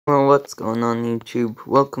Well, what's going on YouTube?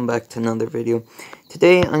 Welcome back to another video.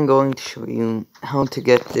 Today I'm going to show you how to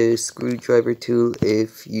get the screwdriver tool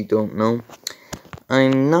if you don't know.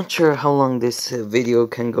 I'm not sure how long this video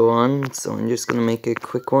can go on, so I'm just going to make a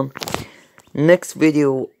quick one. Next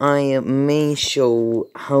video I may show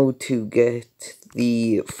how to get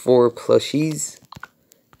the 4 plushies.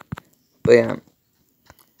 But yeah.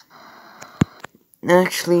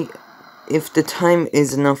 Actually, if the time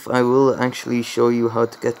is enough, I will actually show you how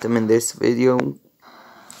to get them in this video.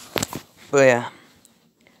 But yeah,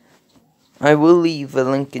 I will leave a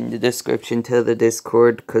link in the description to the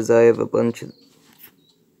Discord, because I have a bunch of...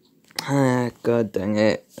 God dang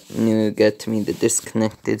it, knew it'd get to me, the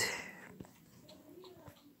disconnected.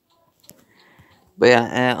 But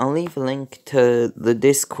yeah, I'll leave a link to the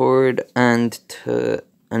Discord and to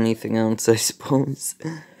anything else, I suppose.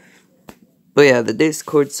 But yeah, the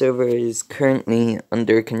Discord server is currently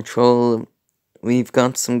under control. We've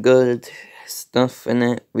got some good stuff in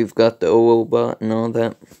it. We've got the OO bot and all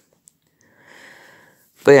that.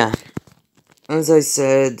 But yeah, as I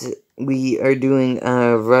said, we are doing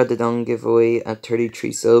a Radadon giveaway at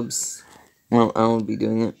 33 subs. Well, I'll be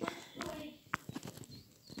doing it.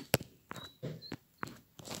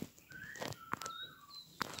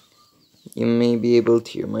 You may be able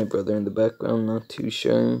to hear my brother in the background, not too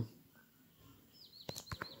sure.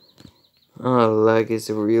 Oh, lag is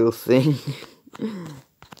a real thing.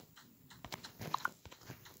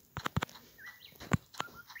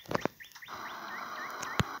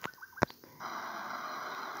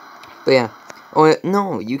 But yeah. Oh,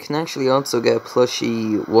 no, you can actually also get a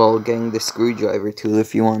plushie while getting the screwdriver tool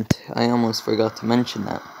if you want. I almost forgot to mention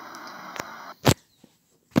that.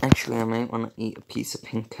 Actually, I might want to eat a piece of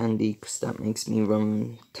pink candy, because that makes me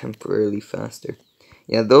run temporarily faster.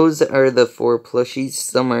 Yeah, those are the 4 plushies.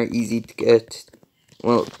 Some are easy to get.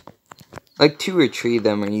 Well, like 2 or 3 of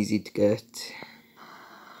them are easy to get.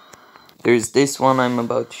 There's this one I'm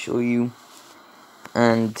about to show you.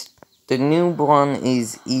 And the noob one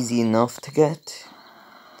is easy enough to get.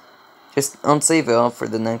 I'll save it off for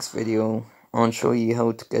the next video. I'll show you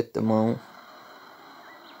how to get them all.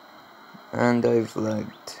 And I've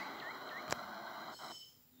lagged.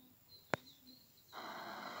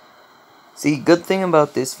 See, good thing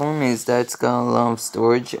about this phone is that it's got a lot of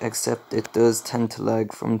storage, except it does tend to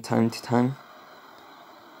lag from time to time.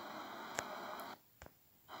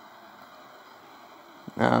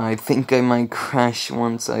 I think I might crash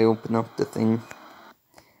once I open up the thing.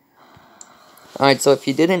 Alright, so if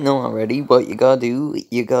you didn't know already, what you gotta do,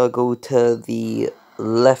 you gotta go to the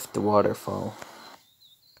left waterfall.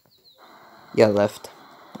 Yeah, left.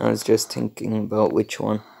 I was just thinking about which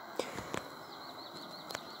one.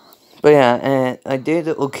 But yeah, I did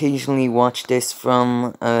occasionally watch this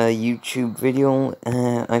from a YouTube video.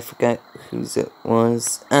 I forget whose it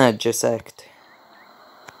was.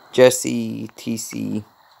 Jesse TC.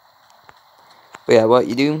 But yeah, what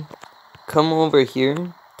you do, come over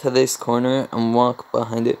here to this corner and walk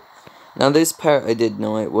behind it. Now this part I did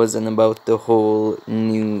know, it wasn't about the whole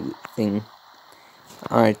new thing.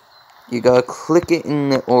 Alright, you gotta click it in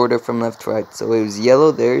the order from left to right. So it was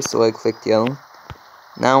yellow there, so I clicked yellow.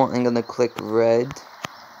 Now I'm gonna click red.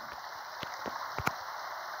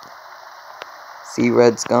 See,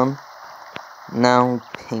 red's gone. Now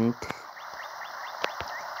pink.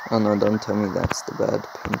 Oh no, don't tell me that's the bad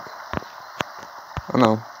pink. Oh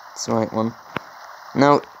no, it's the right one.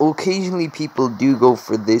 Now, occasionally people do go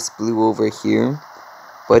for this blue over here,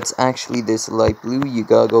 but it's actually this light blue. You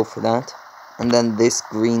gotta go for that. And then this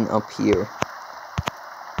green up here.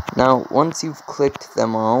 Now, once you've clicked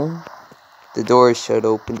them all, the door should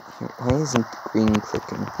open. Why isn't the green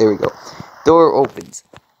clicking? There we go. Door opens.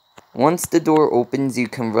 Once the door opens, you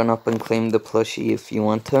can run up and claim the plushie if you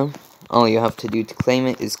want to. All you have to do to claim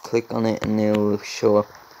it is click on it and it'll show up.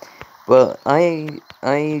 But I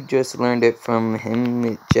just learned it from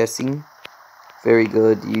him, Jesse. Very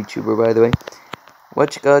good YouTuber, by the way.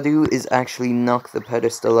 What you gotta do is actually knock the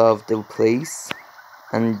pedestal off the place.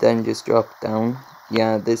 And then just drop down.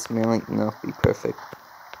 Yeah, this might not be perfect.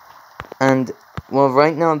 And, well,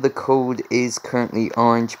 right now the code is currently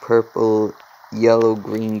orange, purple, yellow,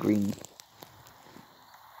 green, green.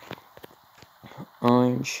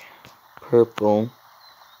 Orange, purple,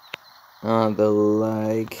 the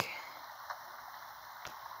lag,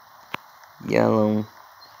 yellow,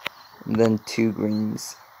 and then 2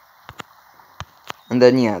 greens. And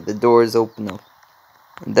then, yeah, the doors open up.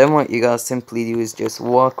 And then what you gotta simply do is just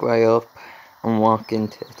walk right up and walk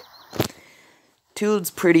into it.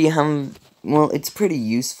 Tool's pretty well, it's pretty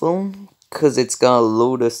useful, because it's got a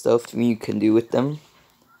load of stuff you can do with them.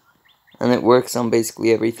 And it works on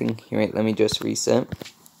basically everything. Here, wait, let me just reset.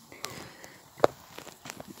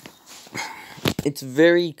 it's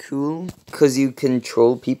very cool because you can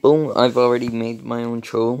troll people. I've already made my own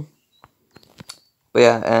troll. But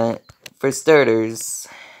yeah, for starters,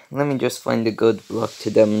 let me just find a good block to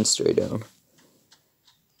demonstrate on.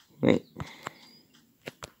 Wait.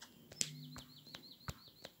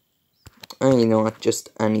 Oh, you know what? Just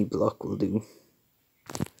any block will do.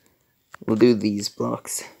 We'll do these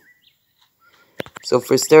blocks. So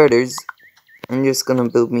for starters, I'm just gonna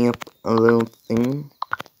build me up a little thing.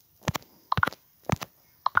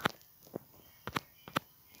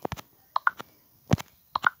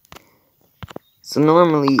 So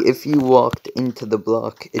normally, if you walked into the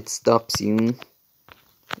block, it stops you.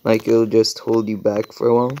 Like, it'll just hold you back for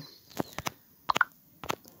a while.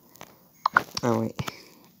 Oh wait,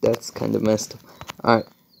 that's kind of messed up. Alright,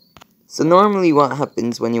 so normally what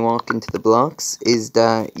happens when you walk into the blocks is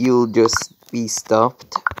that you'll just be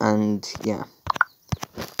stopped, and yeah.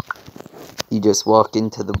 You just walk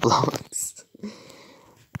into the blocks.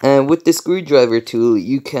 With the screwdriver tool,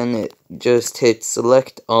 you can just hit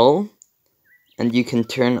select all. And you can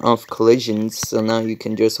turn off collisions, so now you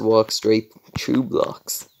can just walk straight through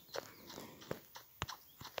blocks.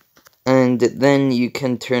 And then you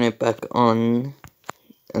can turn it back on,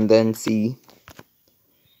 and then see.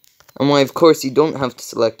 And why, of course, you don't have to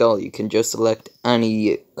select all, you can just select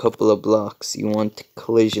any couple of blocks you want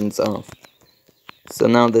collisions off. So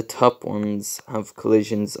now the top ones have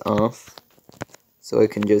collisions off, so I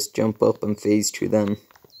can just jump up and phase through them.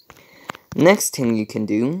 Next thing you can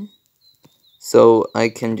do, so I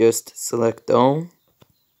can just select all,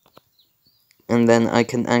 and then I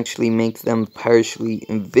can actually make them partially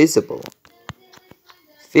invisible.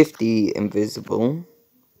 50 invisible,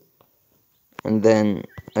 and then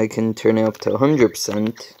I can turn it up to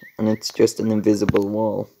 100%, and it's just an invisible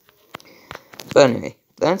wall. But anyway,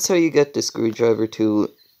 that's how you get the screwdriver tool.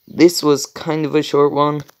 This was kind of a short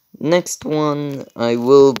one. Next one, I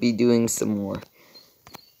will be doing some more.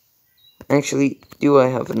 Actually, do I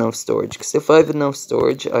have enough storage? Because if I have enough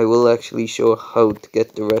storage, I will actually show how to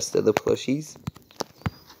get the rest of the plushies.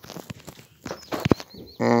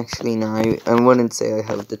 Actually, no, I wouldn't say I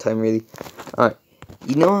have the time, really. Alright,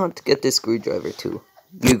 you know how to get the screwdriver tool.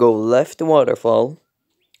 You go left waterfall,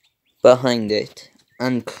 behind it,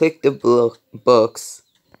 and click the box.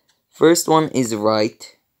 First one is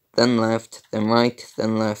right, then left, then right,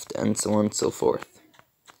 then left, and so on and so forth.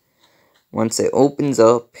 Once it opens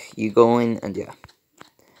up, you go in, and yeah.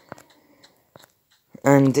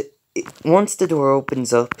 And once the door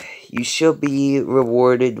opens up, you should be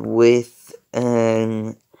rewarded with,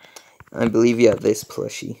 I believe, yeah, this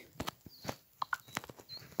plushie.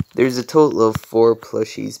 There's a total of 4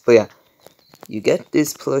 plushies, but yeah, you get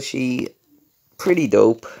this plushie, pretty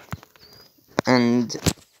dope, and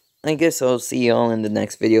I guess I'll see y'all in the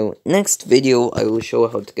next video. Next video, I will show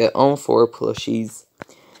how to get all 4 plushies.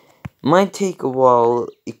 Might take a while,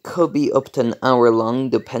 it could be up to an hour long,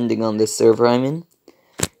 depending on the server I'm in.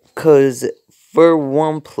 Because for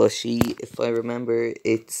one plushie, if I remember,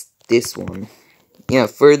 it's this one. Yeah,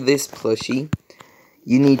 for this plushie,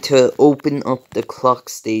 you need to open up the clock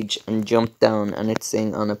stage and jump down, and it's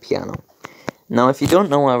saying on a piano. Now, if you don't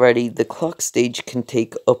know already, the clock stage can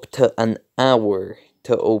take up to an hour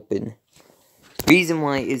to open. Reason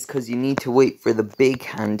why is because you need to wait for the big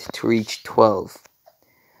hand to reach 12.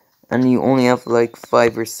 And you only have like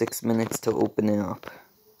 5 or 6 minutes to open it up.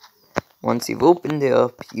 Once you've opened it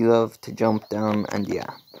up, you have to jump down, and yeah.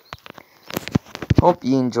 Hope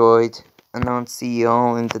you enjoyed, and I'll see you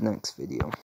all in the next video.